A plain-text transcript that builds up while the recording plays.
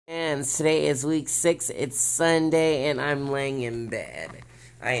fans. Today is week 6. It's Sunday, and I'm laying in bed.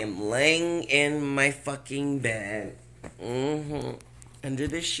 I am laying in my fucking bed. Under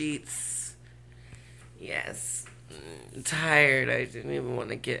the sheets. Yes. I'm tired. I didn't even want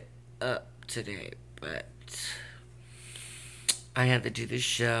to get up today, but I had to do the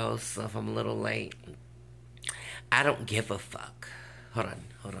show, so if I'm a little late, I don't give a fuck. Hold on.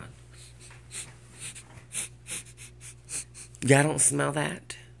 Y'all don't smell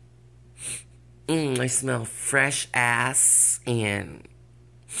that? I smell fresh ass, and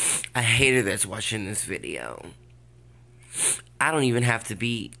a hater that's watching this video. I don't even have to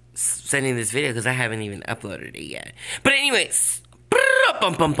be sending this video because I haven't even uploaded it yet. But anyways,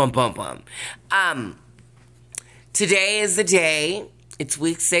 today is the day. It's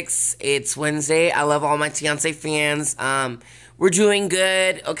week 6. It's Wednesday. I love all my Teyonce fans. We're doing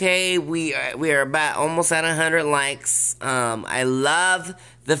good, okay? We are about almost at 100 likes. I love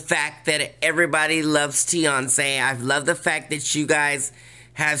the fact that everybody loves Teyonce. I love the fact that you guys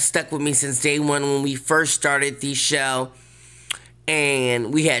have stuck with me since day one when we first started the show.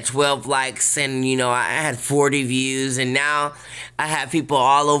 And we had 12 likes, and, you know, I had 40 views. And now I have people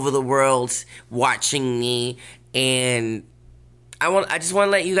all over the world watching me. And I just want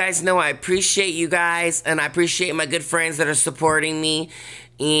to let you guys know I appreciate you guys, and I appreciate my good friends that are supporting me,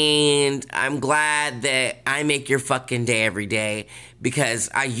 and I'm glad that I make your fucking day every day,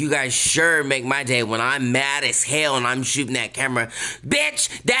 because you guys sure make my day when I'm mad as hell and I'm shooting that camera.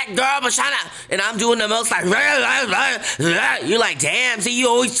 Bitch, that girl was trying to, and I'm doing the most like, you're like, damn, see, you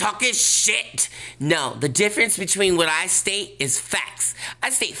always talking shit. No, the difference between what I state is facts.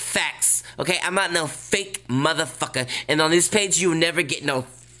 I state facts, okay? I'm not no fake motherfucker. And on this page, you will never get no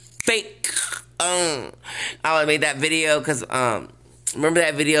fake. I made that video because, remember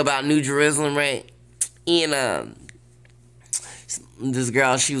that video about New Jerusalem, right? And, this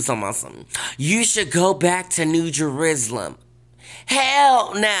girl, she was talking about something. You should go back to New Jerusalem.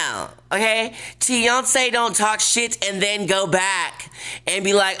 Hell no, okay? Teyonce don't talk shit and then go back and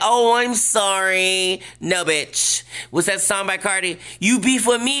be like, oh, I'm sorry. No, bitch. What's that song by Cardi? You beef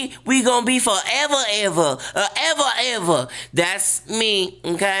with me, we gonna be forever, ever. That's me,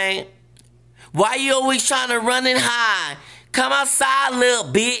 okay? Why you always trying to run and hide? Come outside,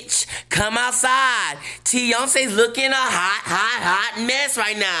 little bitch. Come outside. Teyonce's looking a hot mess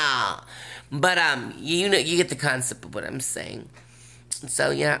right now. But, you know, you get the concept of what I'm saying.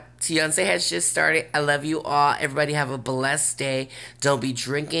 So, yeah, Teyonce has just started. I love you all. Everybody have a blessed day. Don't be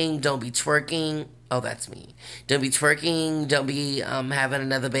drinking. Don't be twerking. Oh, that's me. Don't be twerking. Don't be having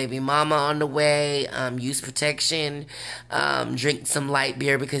another baby mama on the way. Use protection. Drink some light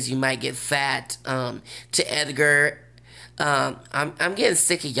beer because you might get fat. To Edgar, I'm getting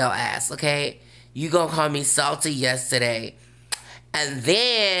sick of y'all ass, okay? You gonna call me salty yesterday. And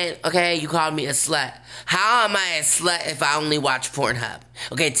then, okay, you called me a slut. How am I a slut if I only watch Pornhub?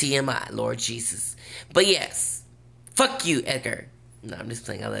 Okay, TMI, Lord Jesus. But yes, fuck you, Edgar. No, I'm just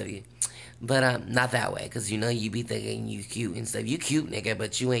playing, I love you. But, not that way, because, you know, you be thinking you cute and stuff. You cute, nigga,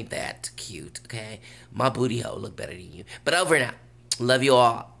 but you ain't that cute, okay? My booty hole look better than you. But over now. Love you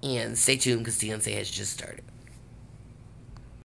all, and stay tuned, because Teyonce has just started.